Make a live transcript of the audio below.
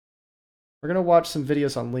We're going to watch some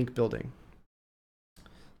videos on link building.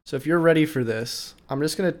 So if you're ready for this, I'm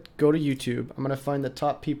just going to go to YouTube. I'm going to find the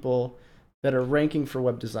top people that are ranking for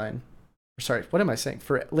web design. Sorry, what am I saying?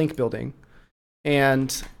 For link building.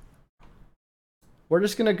 And we're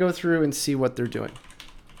just going to go through and see what they're doing.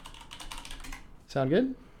 Sound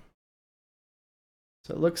good?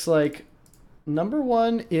 So it looks like number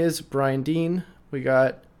one is Brian Dean. We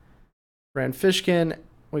got Rand Fishkin.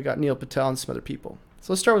 We got Neil Patel and some other people.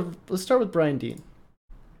 So let's start with Brian Dean.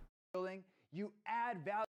 You add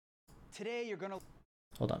value. Today you're going to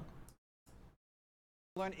Hold on.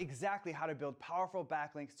 learn exactly how to build powerful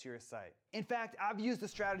backlinks to your site. In fact, I've used the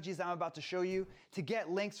strategies I'm about to show you to get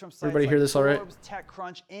links from sites Everybody like hear this all right? Forbes,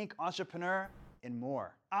 TechCrunch, Inc., Entrepreneur, and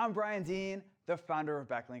more. I'm Brian Dean, the founder of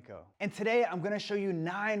Backlinko. And today I'm going to show you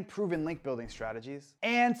 9 proven link building strategies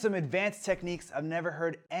and some advanced techniques I've never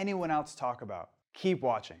heard anyone else talk about. Keep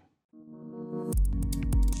watching.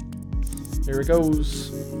 Here it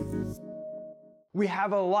goes. We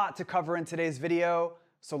have a lot to cover in today's video,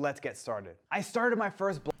 so let's get started. I started my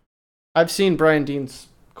first blog. I've seen Brian Dean's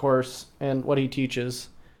course and what he teaches.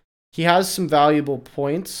 He has some valuable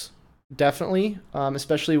points, definitely,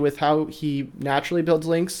 especially with how he naturally builds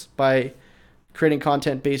links by creating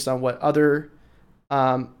content based on what other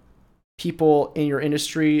people in your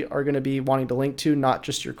industry are going to be wanting to link to, not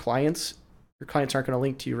just your clients. Your clients aren't going to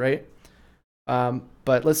link to you, right?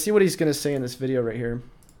 But let's see what he's going to say in this video right here.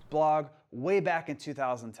 Blog way back in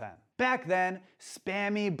 2010. Back then,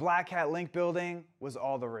 spammy black hat link building was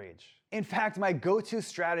all the rage. In fact, my go-to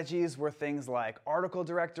strategies were things like article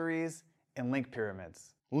directories and link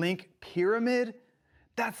pyramids. Link pyramid?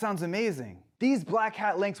 That sounds amazing. These black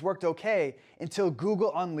hat links worked okay until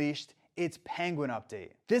Google unleashed its Penguin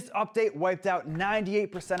update. This update wiped out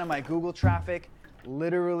 98% of my Google traffic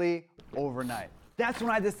literally overnight. That's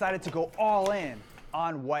when I decided to go all in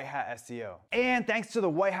on white hat SEO. And thanks to the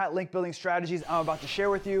white hat link building strategies I'm about to share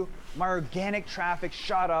with you, my organic traffic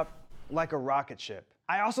shot up like a rocket ship.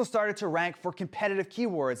 I also started to rank for competitive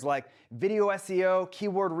keywords like video SEO,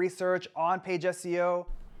 keyword research, on-page SEO,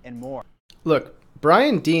 and more. Look,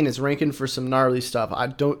 Brian Dean is ranking for some gnarly stuff.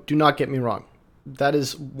 Do not get me wrong. That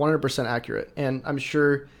is 100% accurate. And I'm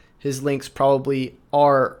sure his links probably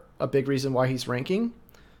are a big reason why he's ranking.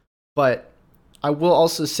 But I will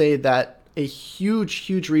also say that a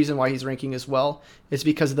huge reason why he's ranking as well is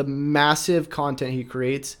because of the massive content he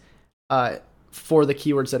creates for the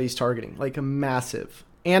keywords that he's targeting, like a massive,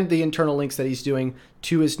 and the internal links that he's doing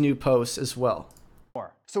to his new posts as well.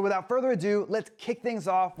 So without further ado, let's kick things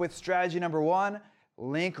off with strategy number 1,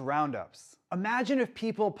 link roundups. Imagine if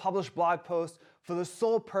people publish blog posts for the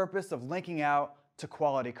sole purpose of linking out to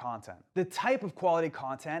quality content. The type of quality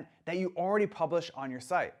content that you already publish on your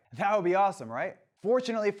site. That would be awesome, right?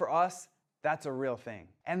 Fortunately for us, that's a real thing.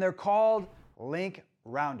 And they're called link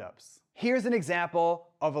roundups. Here's an example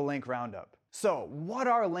of a link roundup. So what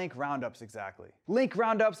are link roundups exactly? Link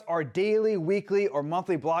roundups are daily, weekly, or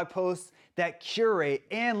monthly blog posts that curate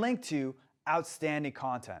and link to outstanding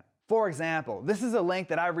content. For example, this is a link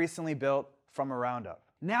that I recently built from a roundup.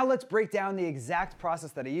 Now let's break down the exact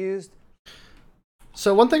process that I used.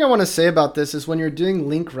 So one thing I want to say about this is when you're doing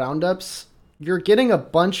link roundups, you're getting a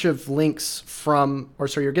bunch of links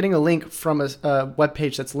you're getting a link from a web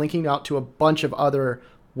page that's linking out to a bunch of other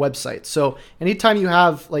websites. So anytime you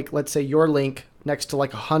have, like, let's say your link next to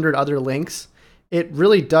like 100 other links, it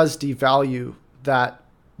really does devalue that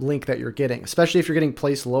link that you're getting, especially if you're getting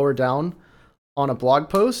placed lower down on a blog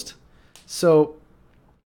post. So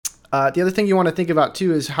the other thing you want to think about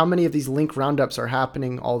too is how many of these link roundups are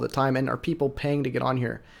happening all the time, and are people paying to get on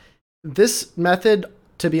here? This method,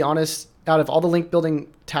 to be honest, out of all the link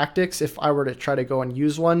building tactics, if I were to try to go and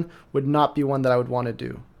use one, would not be one that I would want to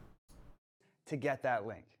do. To get that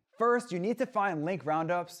link. First, you need to find link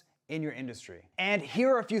roundups in your industry. And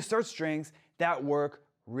here are a few search strings that work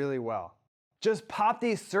really well. Just pop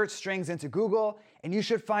these search strings into Google and you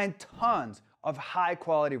should find tons of high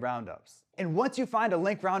quality roundups. And once you find a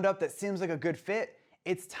link roundup that seems like a good fit,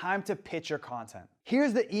 it's time to pitch your content.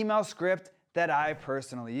 Here's the email script that I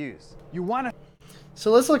personally use. You want to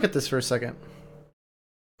So let's look at this for a second.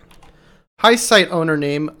 Hi, site owner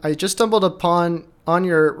name. I just stumbled upon on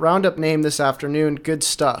your roundup name this afternoon. Good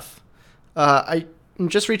stuff. I'm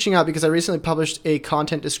just reaching out because I recently published a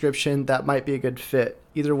content description that might be a good fit.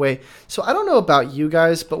 Either way. So I don't know about you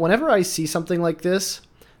guys, but whenever I see something like this,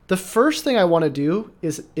 the first thing I want to do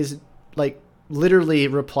is like literally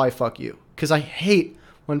reply fuck you, because I hate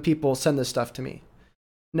when people send this stuff to me.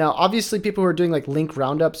 Now, obviously people who are doing like link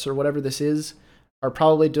roundups or whatever this is are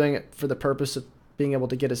probably doing it for the purpose of being able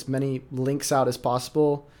to get as many links out as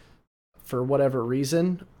possible for whatever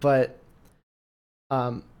reason. But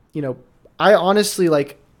You know, I honestly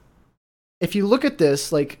like, if you look at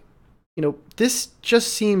this, like, you know, this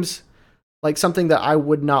just seems like something that I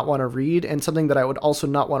would not want to read and something that I would also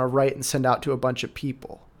not want to write and send out to a bunch of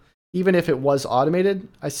people. Even if it was automated,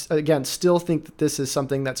 I, again, still think that this is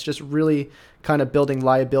something that's just really kind of building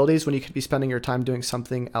liabilities when you could be spending your time doing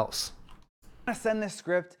something else. I'm gonna send this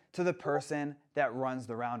script to the person that runs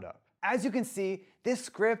the roundup. As you can see, this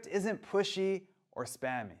script isn't pushy or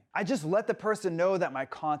spammy. I just let the person know that my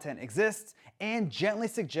content exists and gently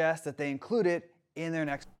suggest that they include it in their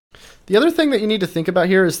next. The other thing that you need to think about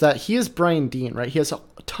here is that he is Brian Dean, right? He has a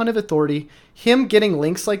ton of authority. Him getting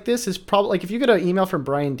links like this is probably, like, if you get an email from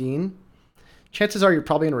Brian Dean, chances are you're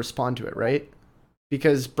probably going to respond to it, right?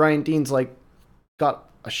 Because Brian Dean's like got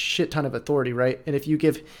a shit ton of authority, right? And if you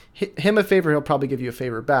give him a favor, he'll probably give you a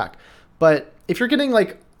favor back. But if you're getting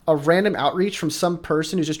like a random outreach from some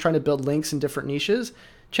person who's just trying to build links in different niches,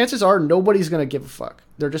 chances are nobody's going to give a fuck.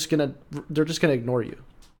 They're just going to ignore you.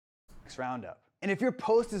 Next roundup. And if your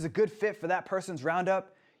post is a good fit for that person's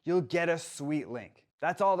roundup, you'll get a sweet link.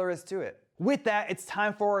 That's all there is to it. With that, it's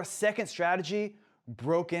time for our second strategy,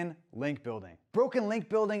 broken link building. Broken link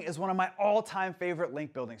building is one of my all-time favorite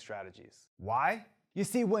link building strategies. Why? You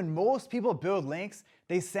see, when most people build links,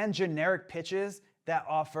 they send generic pitches that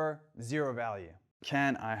offer zero value.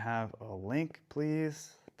 Can I have a link,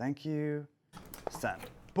 please? Thank you. Send.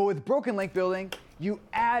 But with broken link building, you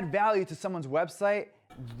add value to someone's website,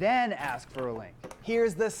 then ask for a link.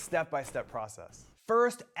 Here's the step-by-step process.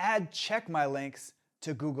 First, add Check My Links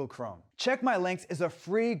to Google Chrome. Check My Links is a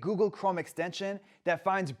free Google Chrome extension that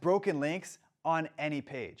finds broken links on any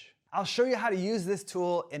page. I'll show you how to use this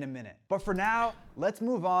tool in a minute. But for now, let's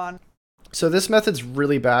move on. So this method's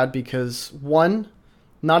really bad because, one,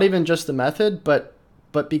 not even just the method, but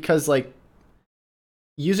because like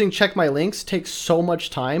using Check My Links takes so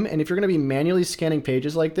much time, and if you're going to be manually scanning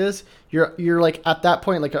pages like this, you're like at that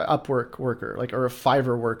point like an Upwork worker, like, or a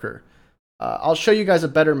Fiverr worker. I'll show you guys a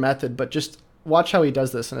better method, but just watch how he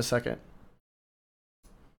does this in a second.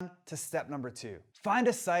 To step number 2, find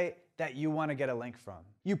a site that you want to get a link from.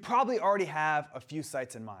 You probably already have a few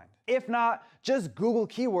sites in mind. If not, just Google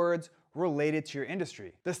keywords related to your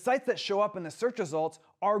industry. The sites that show up in the search results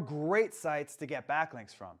are great sites to get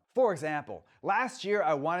backlinks from. For example, last year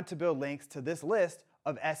I wanted to build links to this list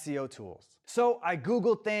of SEO tools. So I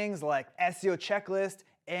Googled things like SEO checklist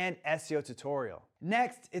and SEO tutorial.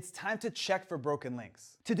 Next, it's time to check for broken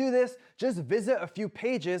links. To do this, just visit a few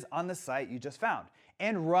pages on the site you just found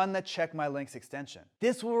and run the Check My Links extension.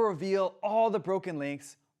 This will reveal all the broken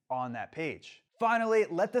links on that page. Finally,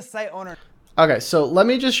 let the site owner. Okay, so let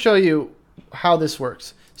me just show you how this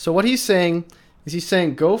works. So what he's saying is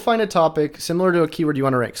go find a topic similar to a keyword you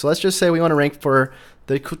want to rank. So let's just say we want to rank for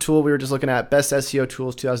the tool we were just looking at, Best SEO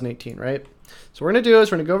Tools 2018, right? So what we're going to do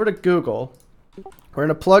is we're going to go over to Google. We're going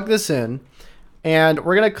to plug this in, and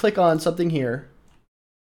we're going to click on something here.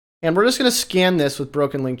 And we're just going to scan this with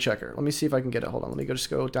Broken Link Checker. Let me see if I can get it. Hold on. Let me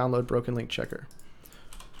just go download Broken Link Checker.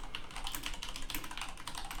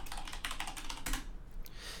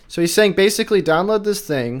 So he's saying basically download this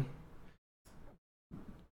thing,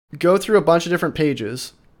 go through a bunch of different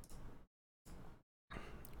pages.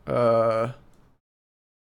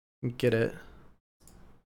 Get it.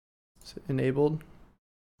 Is it enabled?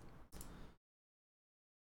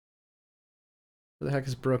 Where the heck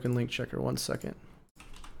is Broken Link Checker? 1 second.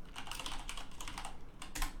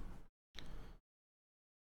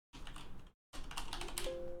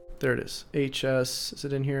 There it is. HS. Is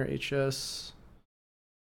it in here? HS.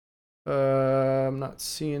 I'm not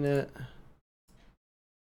seeing it.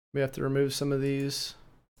 We have to remove some of these.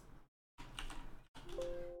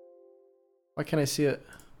 Why can't I see it?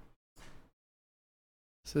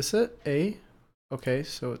 Is this it? A? Okay,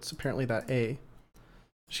 so it's apparently that A.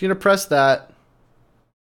 Just gonna press that.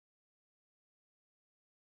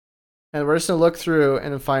 And we're just gonna look through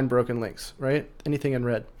and find broken links, right? Anything in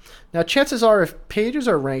red. Now, chances are if pages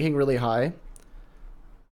are ranking really high,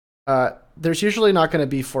 there's usually not gonna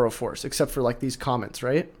be 404s, except for like these comments,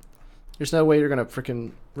 right? There's no way you're gonna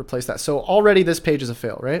freaking replace that. So already this page is a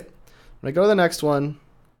fail, right? When I go to the next one,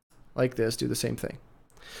 like this, do the same thing.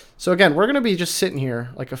 So again, we're gonna be just sitting here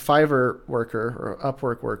like a Fiverr worker or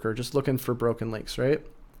Upwork worker, just looking for broken links, right?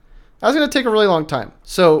 That's gonna take a really long time.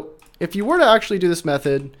 So if you were to actually do this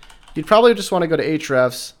method, you'd probably just want to go to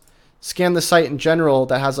Ahrefs, scan the site in general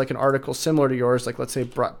that has like an article similar to yours, like let's say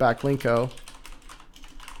Backlinko.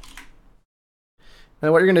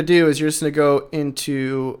 And what you're going to do is you're just going to go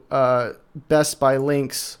into Best by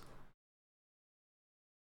Links.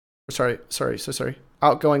 Sorry.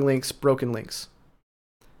 Outgoing links, broken links.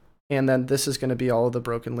 And then this is going to be all of the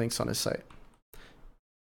broken links on his site.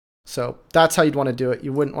 So that's how you'd want to do it.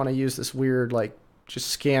 You wouldn't want to use this weird, like, just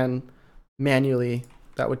scan manually.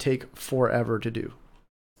 That would take forever to do.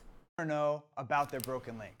 Know about their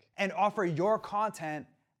broken link and offer your content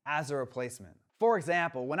as a replacement. For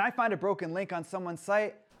example, when I find a broken link on someone's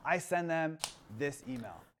site, I send them this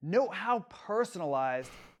email. Note how personalized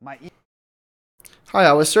my email. Hi,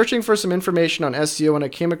 I was searching for some information on SEO and I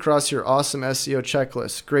came across your awesome SEO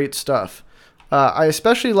checklist. Great stuff. I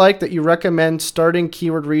especially like that you recommend starting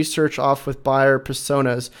keyword research off with buyer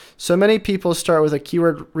personas. So many people start with a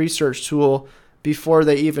keyword research tool before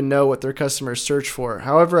they even know what their customers search for.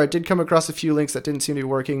 However, I did come across a few links that didn't seem to be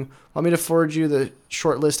working. Want me to forward you the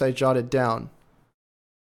short list I jotted down?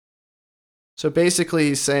 So basically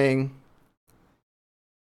he's saying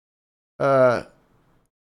a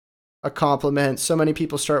compliment. So many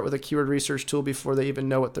people start with a keyword research tool before they even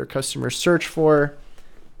know what their customers search for.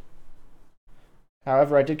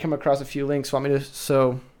 However, I did come across a few links. Want me to,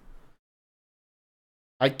 so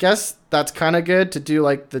I guess that's kind of good to do,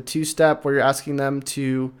 like the 2-step where you're asking them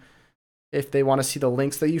to, if they want to see the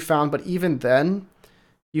links that you found. But even then,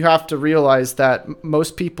 you have to realize that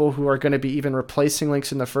most people who are going to be even replacing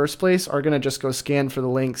links in the first place are going to just go scan for the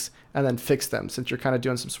links and then fix them, since you're kind of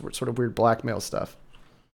doing some sort of weird blackmail stuff.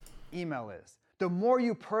 Email is. The more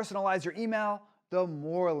you personalize your email, the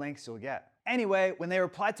more links you'll get. Anyway, when they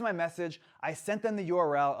replied to my message, I sent them the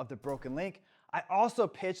URL of the broken link. I also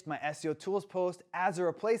pitched my SEO tools post as a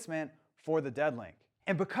replacement for the dead link.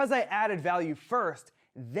 And because I added value first,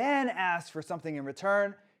 then asked for something in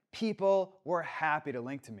return, people were happy to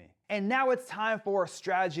link to me. And now it's time for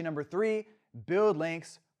strategy number 3, build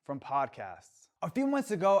links from podcasts. A few months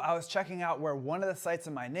ago, I was checking out where one of the sites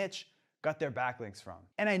in my niche got their backlinks from.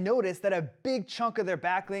 And I noticed that a big chunk of their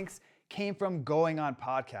backlinks came from going on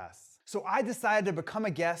podcasts. So I decided to become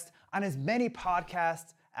a guest on as many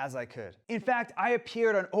podcasts as I could. In fact, I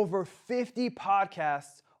appeared on over 50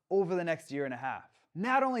 podcasts over the next year and a half.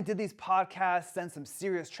 Not only did these podcasts send some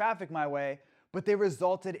serious traffic my way, but they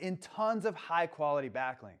resulted in tons of high quality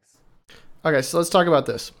backlinks. Okay, so let's talk about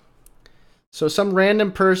this. So some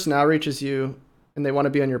random person outreaches you and they want to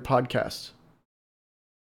be on your podcast.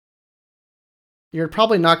 You're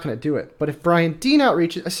probably not going to do it. But if Brian Dean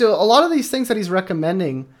outreaches, so a lot of these things that he's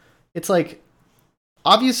recommending, it's like,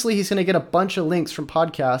 obviously he's going to get a bunch of links from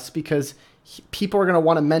podcasts because people are going to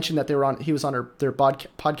want to mention that he was on their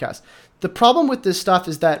podcast. The problem with this stuff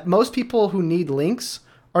is that most people who need links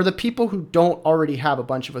are the people who don't already have a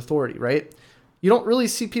bunch of authority, right? You don't really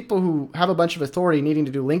see people who have a bunch of authority needing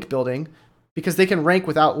to do link building because they can rank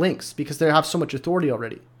without links because they have so much authority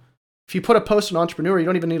already. If you put a post on Entrepreneur, you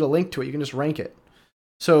don't even need a link to it. You can just rank it.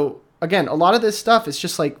 So again, a lot of this stuff is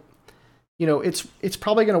just like, it's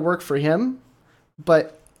probably going to work for him,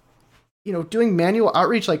 but doing manual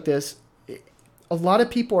outreach like this, a lot of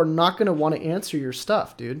people are not going to want to answer your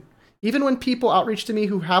stuff, dude. Even when people outreach to me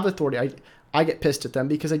who have authority, I get pissed at them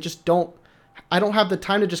because I don't have the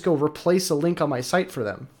time to just go replace a link on my site for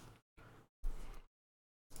them.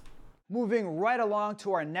 Moving right along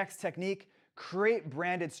to our next technique, create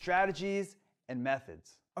branded strategies and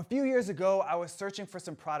methods. A few years ago, I was searching for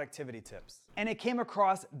some productivity tips, and I came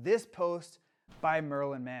across this post by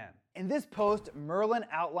Merlin Mann. In this post, Merlin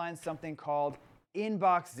outlines something called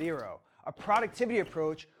Inbox Zero, a productivity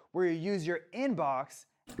approach where you use your inbox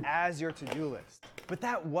as your to-do list. But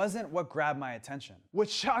that wasn't what grabbed my attention. What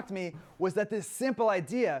shocked me was that this simple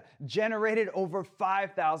idea generated over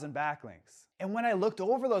 5,000 backlinks. And when I looked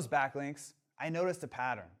over those backlinks, I noticed a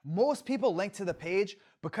pattern. Most people linked to the page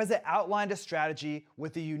because it outlined a strategy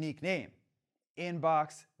with a unique name,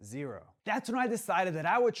 Inbox Zero. That's when I decided that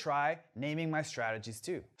I would try naming my strategies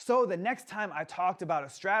too. So the next time I talked about a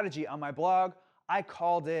strategy on my blog, I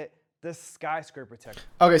called it the skyscraper technique.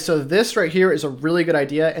 Okay, so this right here is a really good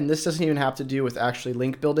idea, and this doesn't even have to do with actually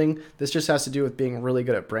link building. This just has to do with being really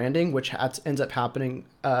good at branding, which ends up happening,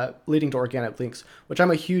 leading to organic links, which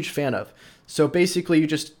I'm a huge fan of. So basically, you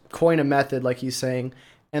just coin a method, like he's saying,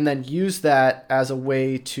 and then use that as a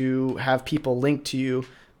way to have people link to you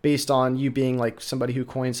based on you being like somebody who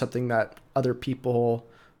coined something that other people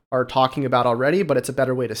are talking about already, but it's a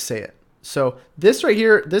better way to say it. So this right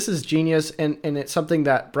here, this is genius, and it's something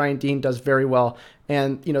that Brian Dean does very well.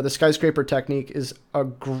 And the skyscraper technique is a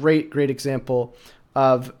great example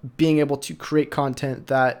of being able to create content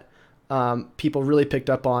that people really picked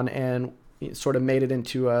up on and sort of made it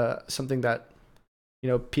into something that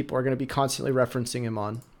people are going to be constantly referencing him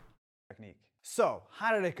on. So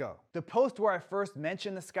how did it go? The post where I first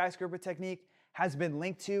mentioned the skyscraper technique has been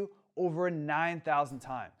linked to over 9,000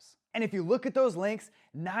 times. And if you look at those links,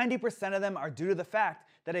 90% of them are due to the fact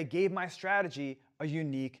that I gave my strategy a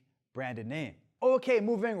unique branded name. Okay,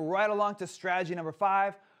 moving right along to strategy number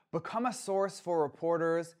 5, become a source for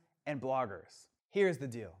reporters and bloggers. Here's the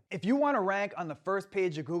deal. If you want to rank on the first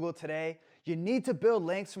page of Google today, you need to build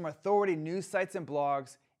links from authority news sites and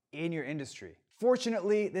blogs in your industry.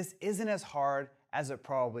 Fortunately, this isn't as hard as it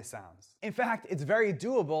probably sounds. In fact, it's very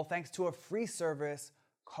doable thanks to a free service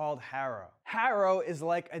called HARO. HARO is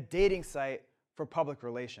like a dating site for public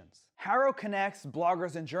relations. HARO connects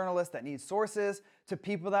bloggers and journalists that need sources to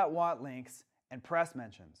people that want links and press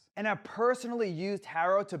mentions. And I've personally used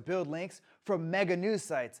HARO to build links from mega news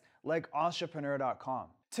sites like entrepreneur.com.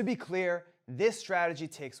 To be clear, this strategy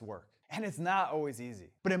takes work, and it's not always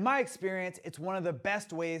easy. But in my experience, it's one of the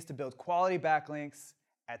best ways to build quality backlinks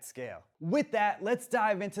at scale. With that, let's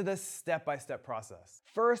dive into this step-by-step process.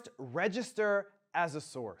 First, register as a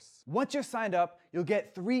source. Once you're signed up, you'll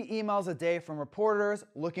get 3 emails a day from reporters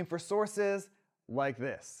looking for sources like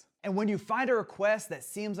this. And when you find a request that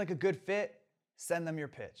seems like a good fit, send them your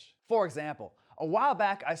pitch. For example, a while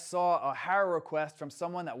back I saw a HARO request from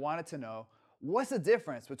someone that wanted to know what's the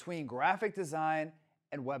difference between graphic design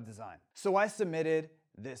and web design. So I submitted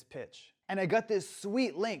this pitch, and I got this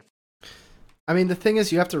sweet link. I mean, the thing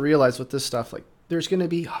is, you have to realize with this stuff, like, there's going to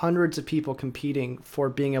be hundreds of people competing for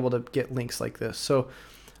being able to get links like this. So,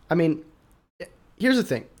 I mean, here's the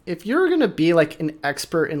thing. If you're going to be like an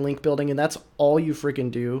expert in link building and that's all you freaking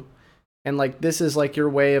do, and like this is like your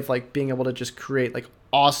way of like being able to just create like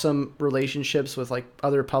awesome relationships with like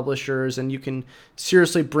other publishers, and you can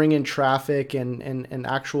seriously bring in traffic and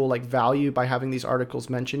actual like value by having these articles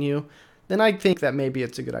mention you, then I think that maybe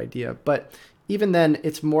it's a good idea. But even then,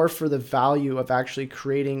 it's more for the value of actually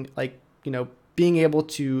creating like, you know, being able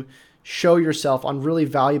to show yourself on really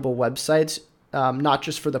valuable websites, not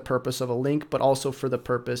just for the purpose of a link, but also for the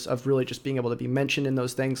purpose of really just being able to be mentioned in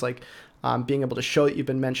those things, like being able to show that you've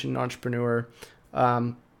been mentioned in Entrepreneur,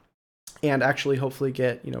 and actually hopefully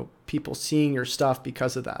get, you know, people seeing your stuff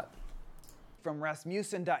because of that. From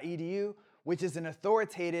rasmussen.edu, which is an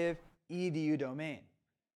authoritative edu domain.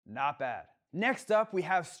 Not bad. Next up, we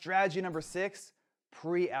have strategy number 6,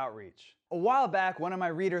 pre-outreach. A while back, one of my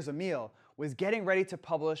readers, Emil, was getting ready to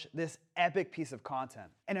publish this epic piece of content.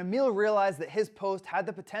 And Emil realized that his post had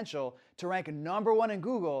the potential to rank #1 in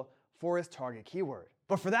Google for his target keyword.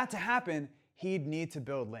 But for that to happen, he'd need to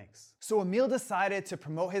build links. So Emil decided to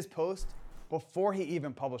promote his post before he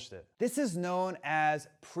even published it. This is known as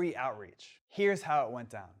pre-outreach. Here's how it went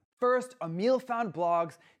down. First, Emil found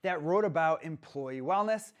blogs that wrote about employee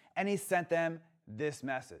wellness, and he sent them this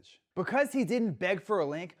message. Because he didn't beg for a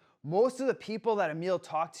link, most of the people that Emil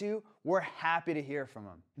talked to were happy to hear from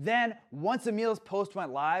him. Then, once Emil's post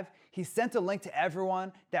went live, he sent a link to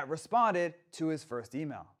everyone that responded to his first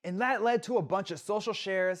email. And that led to a bunch of social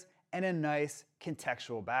shares and a nice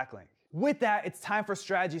contextual backlink. With that, it's time for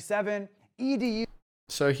strategy 7, EDU.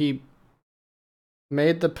 So he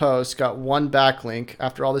made the post, got 1 backlink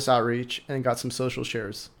after all this outreach, and got some social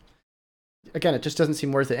shares. Again, it just doesn't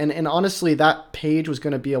seem worth it. And honestly, that page was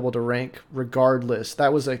going to be able to rank regardless.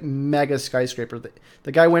 That was a mega skyscraper.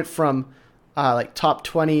 The guy went from like top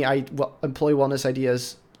 20 employee wellness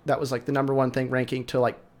ideas. That was like the #1 thing ranking to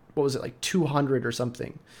like, what was it, like 200 or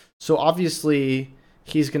something. So obviously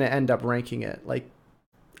he's going to end up ranking it. Like,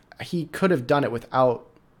 he could have done it without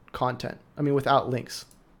content. I mean, without links.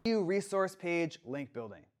 EDU resource page link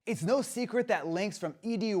building. It's no secret that links from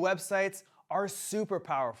EDU websites are super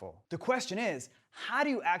powerful. The question is, how do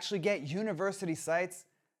you actually get university sites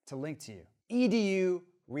to link to you? EDU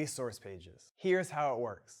resource pages. Here's how it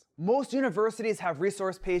works. Most universities have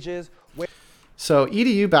resource pages where So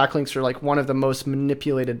EDU backlinks are like one of the most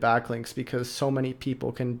manipulated backlinks because so many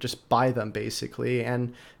people can just buy them basically,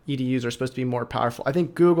 and EDUs are supposed to be more powerful. I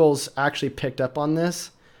think Google's actually picked up on this,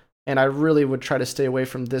 and I really would try to stay away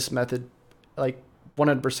from this method like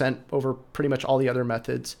 100% over pretty much all the other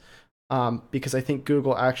methods. Because I think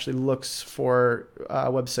Google actually looks for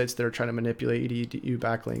websites that are trying to manipulate EDU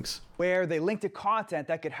backlinks, where they link to content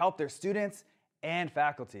that could help their students and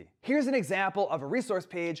faculty. Here's an example of a resource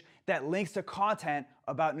page that links to content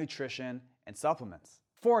about nutrition and supplements.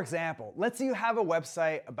 For example, let's say you have a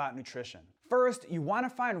website about nutrition. First, you want to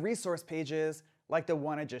find resource pages like the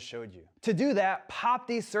one I just showed you. To do that, pop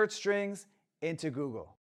these search strings into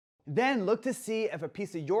Google. Then look to see if a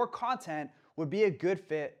piece of your content would be a good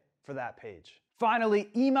fit for that page. Finally,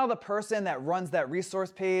 email the person that runs that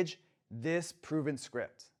resource page this proven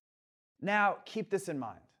script. Now, keep this in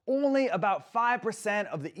mind. Only about 5%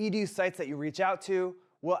 of the EDU sites that you reach out to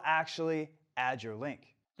will actually add your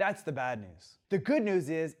link. That's the bad news. The good news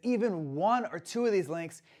is even 1 or 2 of these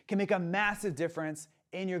links can make a massive difference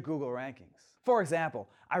in your Google rankings. For example,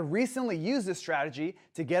 I recently used this strategy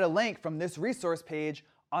to get a link from this resource page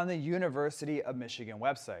on the University of Michigan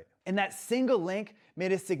website. And that single link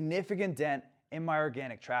made a significant dent in my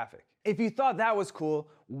organic traffic. If you thought that was cool,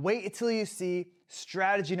 wait until you see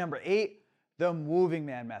strategy number 8, the moving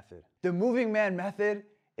man method. The moving man method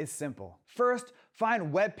is simple. First,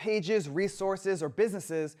 find web pages, resources, or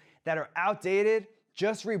businesses that are outdated,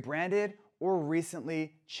 just rebranded, or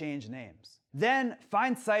recently changed names. Then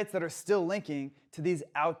find sites that are still linking to these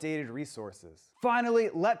outdated resources. Finally,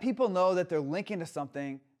 let people know that they're linking to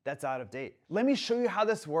something that's out of date. Let me show you how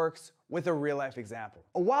this works with a real life example.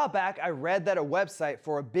 A while back, I read that a website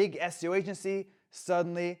for a big SEO agency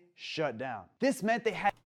suddenly shut down. This meant they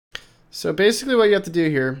had... So basically what you have to do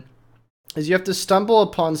here is you have to stumble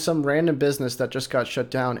upon some random business that just got shut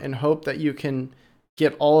down and hope that you can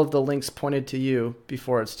get all of the links pointed to you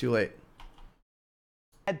before it's too late.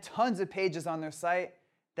 Had tons of pages on their site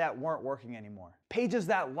that weren't working anymore. Pages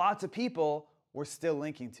that lots of people were still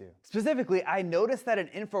linking to. Specifically, I noticed that an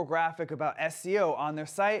infographic about SEO on their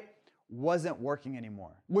site wasn't working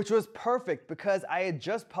anymore, which was perfect because I had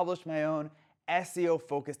just published my own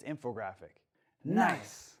SEO-focused infographic.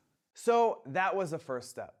 Nice. So that was the first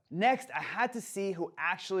step. Next, I had to see who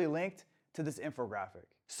actually linked to this infographic.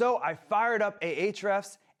 So I fired up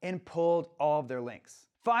Ahrefs and pulled all of their links.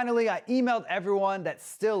 Finally, I emailed everyone that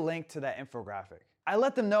still linked to that infographic. I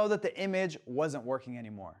let them know that the image wasn't working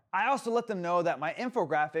anymore. I also let them know that my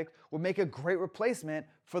infographic would make a great replacement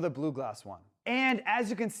for the Blue Glass one. And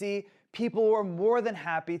as you can see, people were more than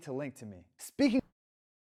happy to link to me.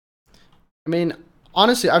 I mean,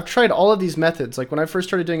 honestly, I've tried all of these methods. Like when I first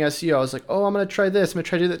started doing SEO, I was like, oh, I'm going to try this. I'm going to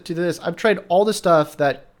try to do this. I've tried all the stuff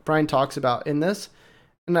that Brian talks about in this.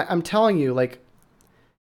 And I'm telling you, like,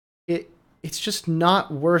 it's just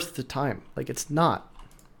not worth the time. Like, it's not.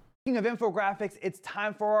 Speaking of infographics, it's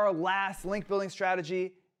time for our last link building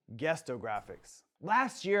strategy, Guestographics.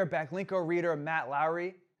 Last year, Backlinko reader Matt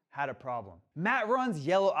Lowry had a problem. Matt runs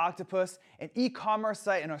Yellow Octopus, an e-commerce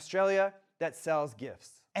site in Australia that sells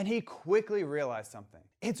gifts. And he quickly realized something.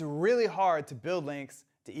 It's really hard to build links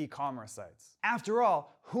to e-commerce sites. After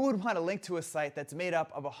all, who would want to link to a site that's made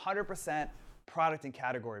up of 100% product and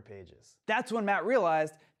category pages? That's when Matt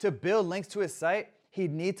realized to build links to his site,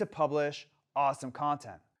 he'd need to publish awesome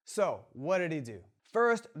content. So what did he do?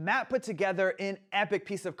 First, Matt put together an epic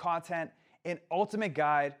piece of content, an ultimate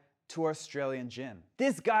guide to Australian gin.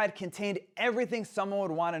 This guide contained everything someone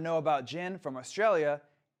would want to know about gin from Australia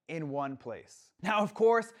in one place. Now, of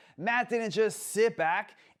course, Matt didn't just sit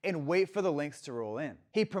back and wait for the links to roll in.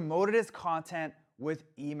 He promoted his content with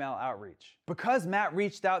email outreach. Because Matt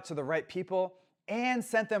reached out to the right people and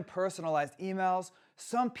sent them personalized emails,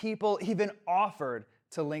 some people even offered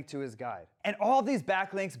to link to his guide. And all these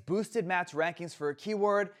backlinks boosted Matt's rankings for a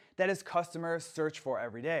keyword that his customers search for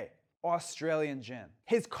every day: Australian gin.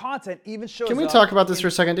 His content even shows up... Can we talk about this for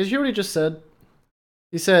a second? Did you hear what he just said?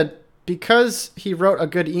 He said, because he wrote a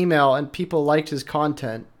good email and people liked his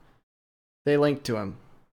content, they linked to him.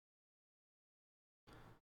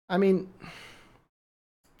 I mean,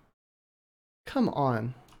 come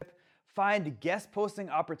on. Find guest posting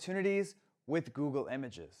opportunities with Google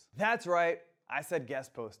Images. That's right, I said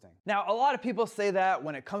guest posting. Now, a lot of people say that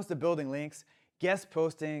when it comes to building links, guest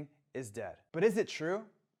posting is dead. But is it true?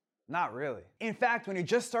 Not really. In fact, when you're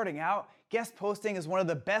just starting out, guest posting is one of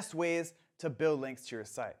the best ways to build links to your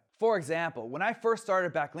site. For example, when I first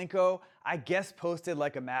started Backlinko, I guest posted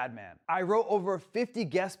like a madman. I wrote over 50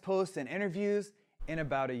 guest posts and interviews in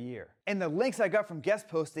about a year. And the links I got from guest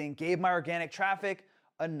posting gave my organic traffic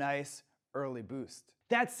a nice early boost.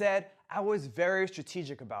 That said, I was very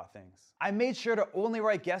strategic about things. I made sure to only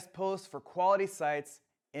write guest posts for quality sites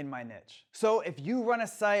in my niche. So if you run a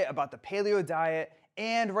site about the paleo diet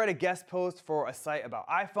and write a guest post for a site about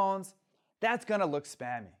iPhones, that's gonna look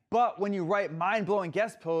spammy. But when you write mind-blowing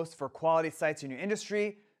guest posts for quality sites in your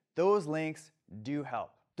industry, those links do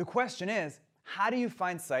help. The question is, how do you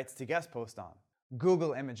find sites to guest post on?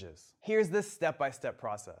 Google Images. Here's the step-by-step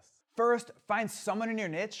process. First, find someone in your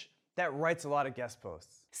niche that writes a lot of guest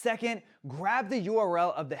posts. Second, grab the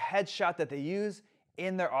URL of the headshot that they use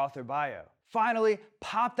in their author bio. Finally,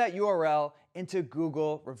 pop that URL into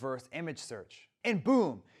Google reverse image search. And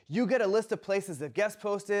boom, you get a list of places that guest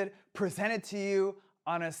posted presented to you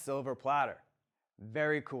on a silver platter.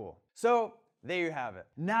 Very cool. So there you have it.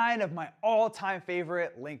 9 of my all-time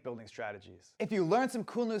favorite link building strategies. If you learned some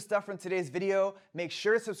cool new stuff from today's video, make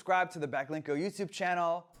sure to subscribe to the Backlinko YouTube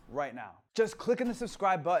channel right now. Just click on the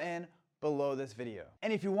subscribe button below this video.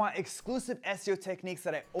 And if you want exclusive SEO techniques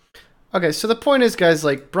that Okay, so the point is, guys,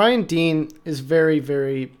 like Brian Dean is very,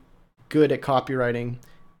 very good at copywriting.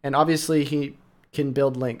 And obviously he can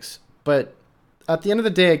build links. But at the end of the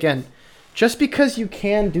day, again, just because you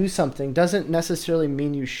can do something doesn't necessarily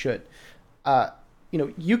mean you should.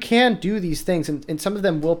 You can do these things, and some of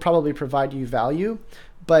them will probably provide you value.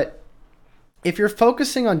 But if you're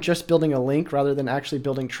focusing on just building a link rather than actually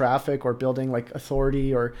building traffic or building like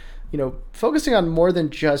authority, or, focusing on more than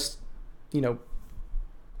just,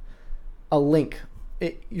 a link,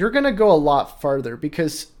 you're going to go a lot farther,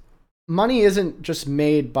 because money isn't just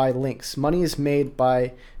made by links. Money is made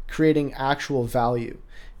by creating actual value.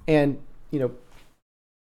 And,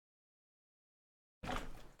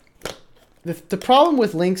 the problem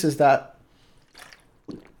with links is that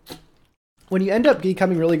when you end up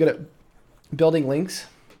becoming really good at building links,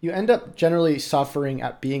 you end up generally suffering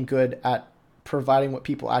at being good at providing what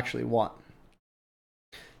people actually want.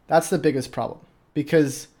 That's the biggest problem,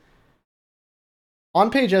 because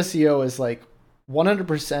on-page SEO is like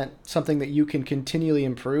 100% something that you can continually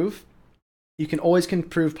improve. You can always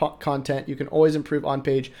improve content. You can always improve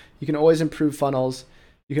on-page. You can always improve funnels.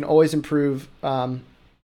 You can always improve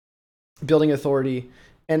building authority.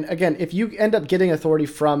 And again, if you end up getting authority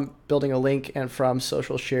from building a link and from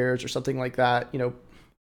social shares or something like that,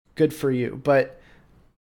 good for you. But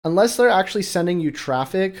unless they're actually sending you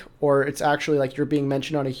traffic, or it's actually like you're being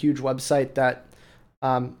mentioned on a huge website that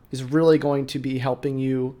is really going to be helping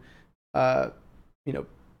you,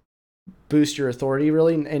 boost your authority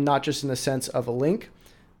really, and not just in the sense of a link,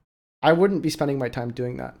 I wouldn't be spending my time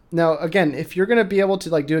doing that. Now, again, if you're going to be able to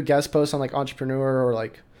like do a guest post on like Entrepreneur, or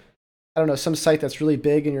like, I don't know, some site that's really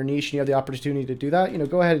big in your niche and you have the opportunity to do that,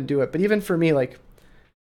 go ahead and do it. But even for me, like,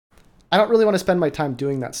 I don't really want to spend my time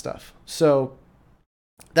doing that stuff. So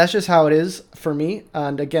that's just how it is for me.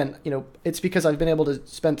 And again, it's because I've been able to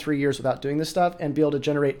spend 3 years without doing this stuff and be able to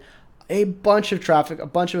generate a bunch of traffic, a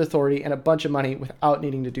bunch of authority, and a bunch of money without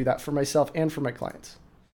needing to do that for myself and for my clients.